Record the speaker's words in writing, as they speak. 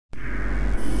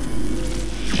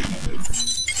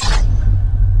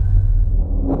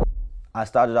I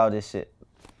started all this shit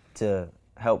to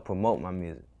help promote my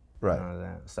music. Right. You know what I'm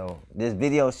saying? So this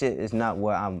video shit is not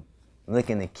what I'm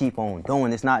looking to keep on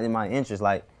doing. It's not in my interest.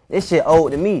 Like, this shit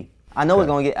old to me. I know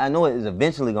I know it is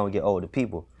eventually gonna get old to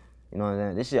people. You know what I'm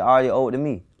saying? This shit already old to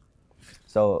me.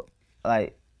 So,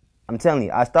 like, I'm telling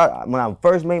you, when I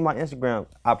first made my Instagram,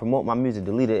 I promote my music,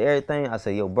 deleted everything. I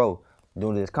said, yo, bro,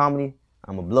 doing this comedy,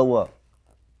 I'm gonna blow up.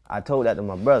 I told that to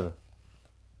my brother.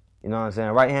 You know what I'm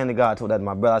saying? Right hand to God, I told that to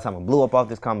my brother. I said, I'm gonna blow up off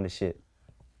this comedy shit.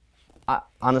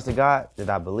 Honest to God, did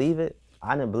I believe it?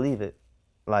 I didn't believe it.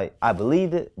 Like, I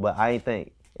believed it, but I didn't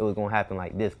think it was gonna happen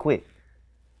like this quick.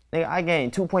 Nigga, I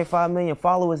gained 2.5 million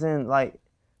followers in like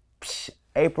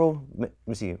April, let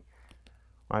me see,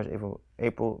 March,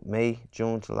 April, May,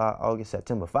 June, July, August,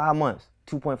 September. 5 months,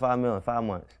 2.5 million, 5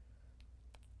 months.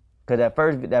 Cause that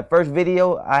first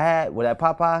video I had with that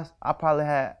Popeyes, I probably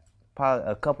had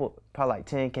probably like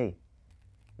 10K. You know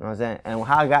what I'm saying? And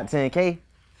how I got 10K,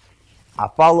 I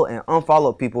followed and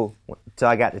unfollowed people till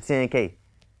I got to 10K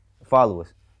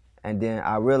followers. And then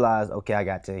I realized, okay, I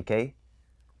got 10K.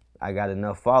 I got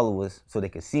enough followers so they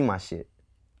could see my shit.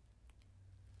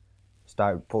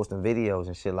 Start posting videos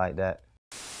and shit like that.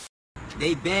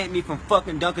 They banned me from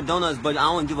fucking Dunkin' Donuts, but I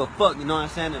don't give a fuck, you know what I'm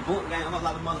saying? The Boonk gang, I'm a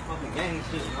lot of motherfucking gang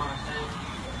shit, you know what I'm saying?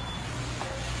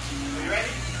 Are you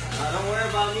ready? Don't worry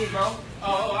about me, bro.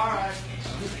 Oh, alright.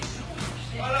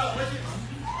 Hold up, what's it?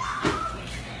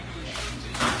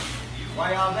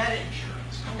 Why y'all at it?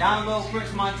 Download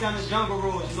French Montana Jungle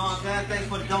Rules, you know what I'm saying? Thanks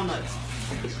for the donuts.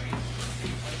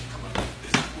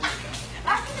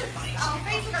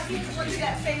 Facebook, I see you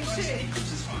that same shit.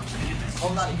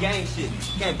 Whole lot of gang shit.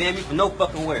 You can't ban me for no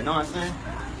fucking word, know what I'm saying?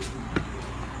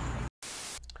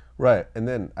 Right, and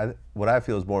then what I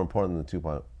feel is more important than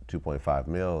 2.5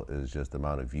 mil is just the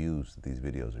amount of views that these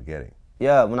videos are getting.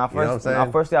 Yeah, when I first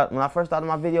started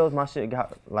my videos, my shit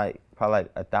got like probably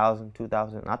like 1,000,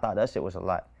 2,000. I thought that shit was a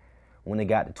lot. When it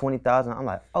got to 20,000, I'm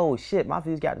like, oh shit, my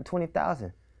views got to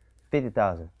 20,000,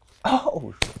 50,000.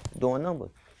 Oh, doing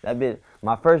numbers. That bitch,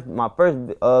 my first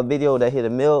video that hit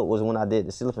 1 mil was when I did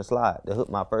the slip and slide,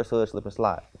 my first hood slip and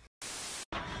slide.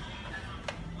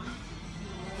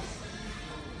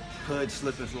 Hood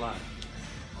slip and slide.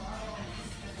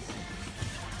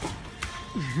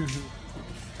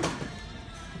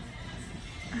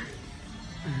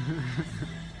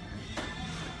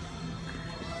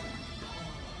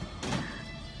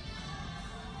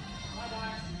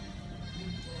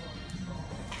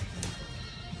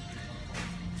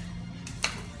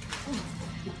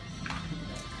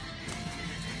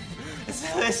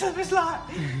 It's slip and slide.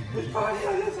 It's party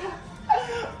on this side.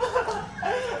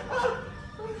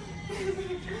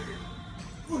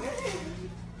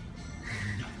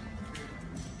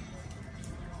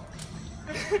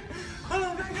 Hold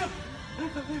on, back up.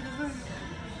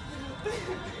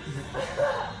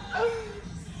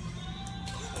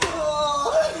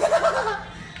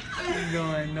 You're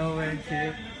going nowhere,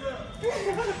 kid.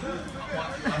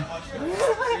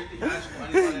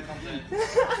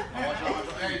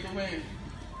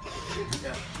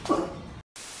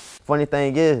 Funny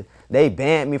thing is, they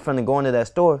banned me from going to that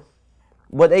store,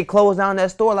 but they closed down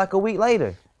that store like a week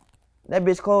later. That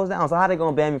bitch closed down, so how they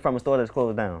gonna ban me from a store that's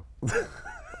closed down?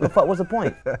 The fuck, what's the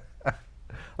point?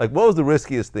 Like, what was the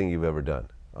riskiest thing you've ever done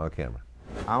on camera?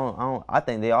 I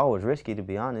think they always risky, to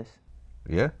be honest.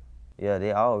 Yeah? Yeah,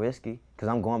 they all risky, cause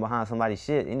I'm going behind somebody's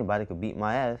shit. Anybody could beat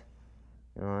my ass.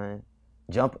 You know what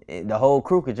I mean? The whole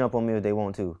crew could jump on me if they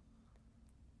want to.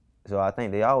 So I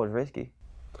think they always risky.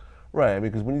 Right,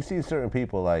 because when you see certain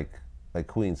people like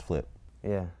Queen's Flip,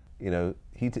 yeah, you know,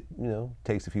 he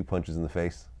takes a few punches in the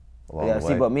face along yeah, the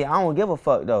way. see, but me, I don't give a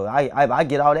fuck though. I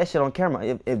get all that shit on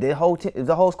camera. If the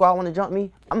whole squad want to jump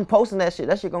me, I'm posting that shit.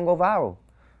 That shit gonna go viral.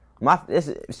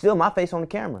 It's still my face on the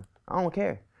camera. I don't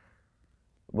care.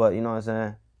 But you know what I'm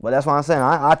saying. But that's why I'm saying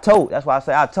I tote. That's why I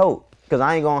say I tote, cause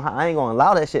I ain't gonna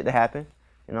allow that shit to happen.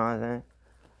 You know what I'm saying.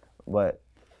 But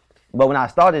when I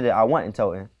started it, I wasn't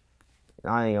toting.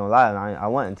 I ain't gonna lie, I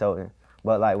wasn't toting.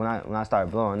 But like when I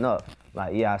started blowing up,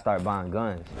 like yeah, I started buying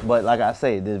guns. But like I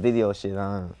say, this video shit,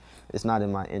 it's not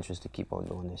in my interest to keep on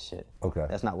doing this shit. Okay.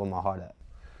 That's not where my heart at.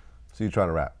 So you're trying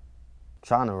to rap?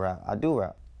 Trying to rap. I do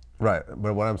rap. Right,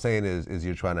 but what I'm saying is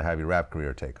you're trying to have your rap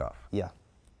career take off. Yeah.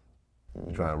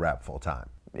 You're trying to rap full time.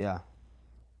 Yeah.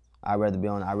 I'd rather be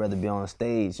on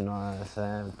stage, you know what I'm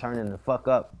saying? Turning the fuck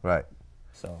up. Right.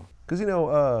 So. Cause you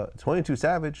know, 22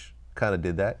 Savage kind of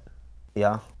did that.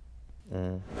 Yeah.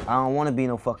 I don't want to be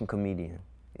no fucking comedian.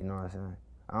 You know what I'm saying?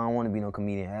 I don't want to be no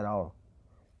comedian at all.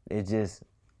 It's just,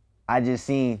 I just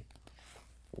seen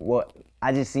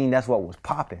that's what was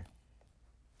popping.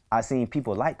 I seen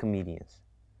people like comedians.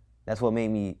 That's what made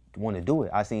me want to do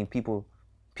it. I seen people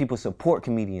support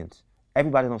comedians.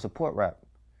 Everybody don't support rap.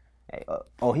 Hey,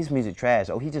 oh, his music trash.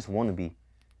 Oh, he just wanna be.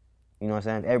 You know what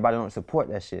I'm saying? Everybody don't support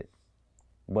that shit.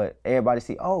 But everybody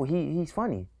see, oh, he's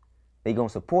funny. They gonna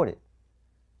support it.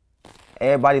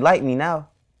 Everybody like me now.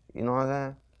 You know what I'm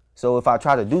saying? So if I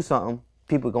try to do something,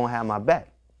 people gonna have my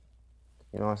back.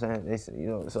 You know what I'm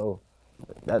saying? So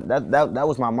that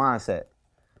was my mindset.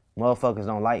 Motherfuckers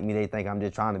don't like me. They think I'm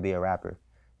just trying to be a rapper.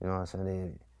 You know what I'm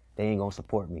saying? They ain't gonna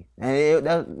support me. And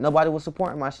nobody was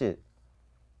supporting my shit.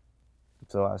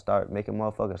 So I started making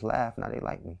motherfuckers laugh. Now they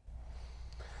like me.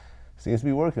 Seems to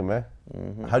be working, man.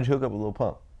 How'd you hook up with Lil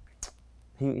Pump?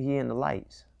 He in the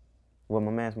lights with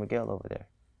my man's Miguel over there.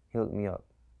 He hooked me up.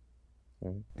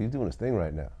 He's doing his thing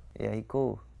right now. Yeah, he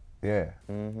cool. Yeah.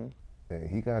 Yeah,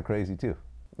 he kind of crazy too.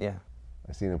 Yeah.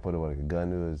 I seen him put like a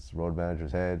gun to his road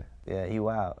manager's head. Yeah, he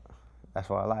wild. That's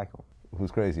why I like him.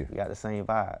 Who's crazier? We got the same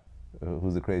vibe.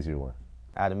 Who's the crazier one?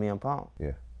 Out of me and Pump?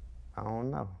 Yeah. I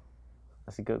don't know.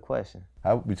 That's a good question.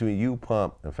 How between you,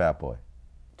 Pump, and Fat Boy?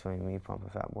 Between me, Pump,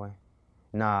 and Fat Boy?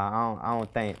 Nah, I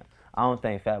don't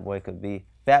think Fat Boy could be.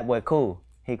 Fat Boy cool.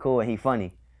 He cool and he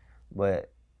funny.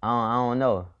 But I don't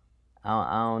know.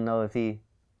 I don't know if he.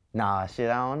 Nah, shit,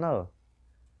 I don't know.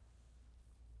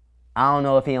 I don't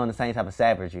know if he on the same type of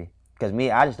savagery. Cause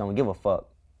me, I just don't give a fuck.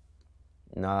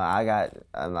 No,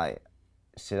 I'm like,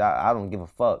 shit, I don't give a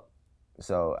fuck.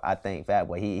 So I think Fat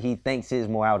Boy, he thinks his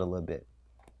more out a little bit.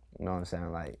 You know what I'm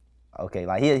saying? Like, okay,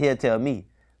 like he'll tell me,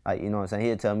 like, you know what I'm saying?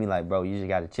 He'll tell me like, bro, you just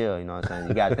gotta chill. You know what I'm saying?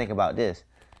 You gotta think about this.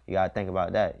 You gotta think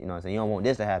about that. You know what I'm saying? You don't want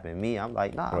this to happen. Me, I'm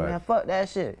like, nah, Right. man, fuck that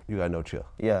shit. You got no chill.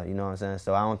 Yeah, you know what I'm saying?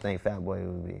 So I don't think Fat Boy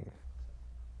would be.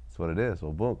 That's what it is.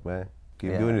 Well, Boonk, man.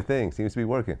 Keep Yeah. doing your thing. Seems to be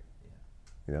working.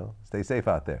 You know, stay safe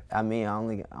out there. I mean, I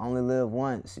only live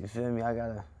once. You feel me? I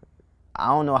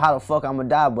don't know how the fuck I'm gonna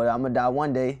die, but I'm gonna die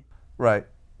one day. Right.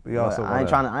 We But also I ain't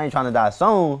trying to die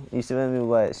soon. You feel me?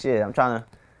 But shit, I'm trying to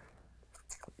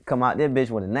come out this bitch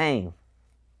with a name.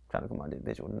 Trying to come out this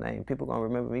bitch with a name. People gonna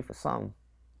remember me for something.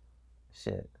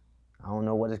 Shit. I don't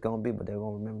know what it's gonna be, but they're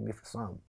gonna remember me for something.